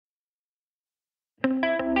You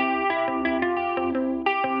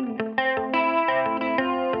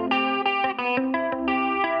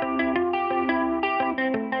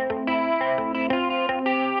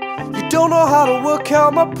don't know how to work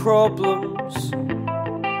out my problems.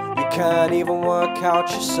 You can't even work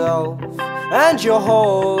out yourself. And your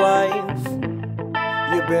whole life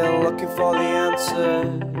you've been looking for the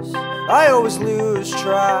answers. I always lose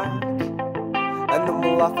track, and then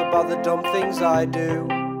we'll laugh about the dumb things I do.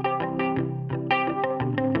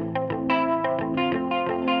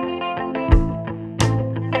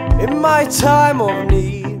 In my time of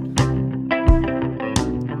need,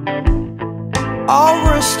 I'll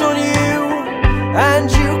rest on you,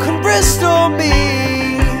 and you can rest on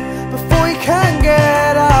me. Before you can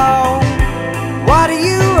get out, why do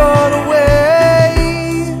you run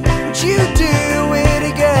away? Would you do it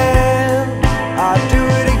again? I'd do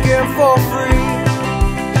it again for free.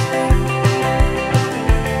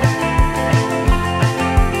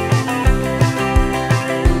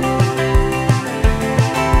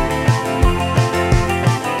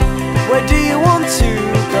 Where do you want to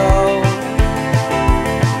go?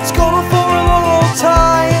 It's gone on for a long old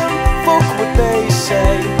time. Fuck what they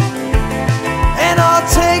say, and I'll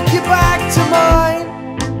take you back to mine.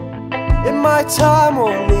 In my time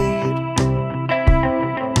of need,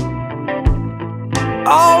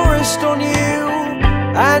 I'll rest on you,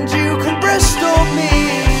 and you can rest on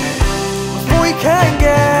me. Before you can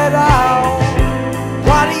get out,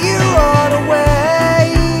 why do you run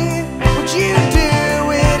away? Would you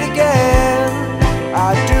do it again?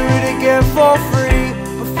 I'd do it again for free.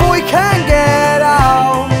 Before you can get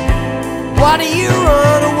out, why do you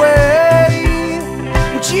run away?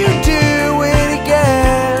 Would you do it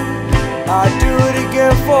again? I'd do it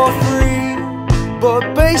again for free.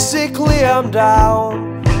 But basically I'm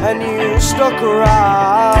down, and you stuck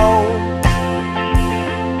around.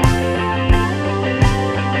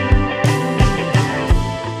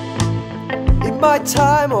 In my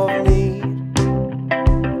time of need,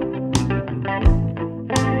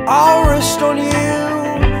 I'll rest on you,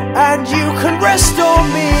 and you can rest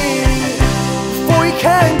on me. Before you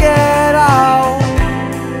can get out,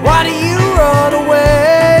 why do you run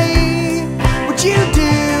away? Would you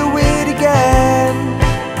do it again?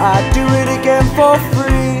 I'd do it again for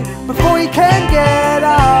free. Before you can get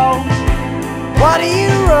out, why do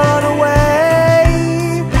you run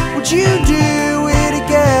away? Would you do it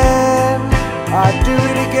again? I'd do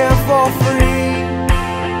it again for free.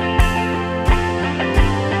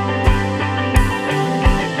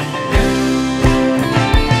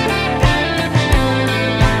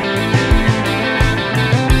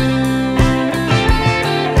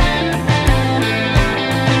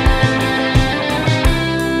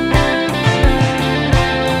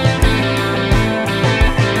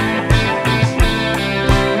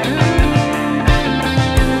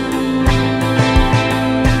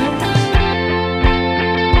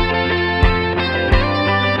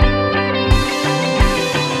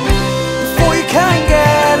 Can't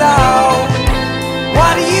get out, why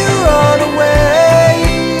do you run away?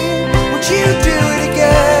 Would you do it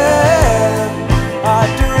again?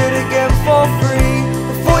 I'd do it again for free.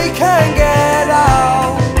 Before you can get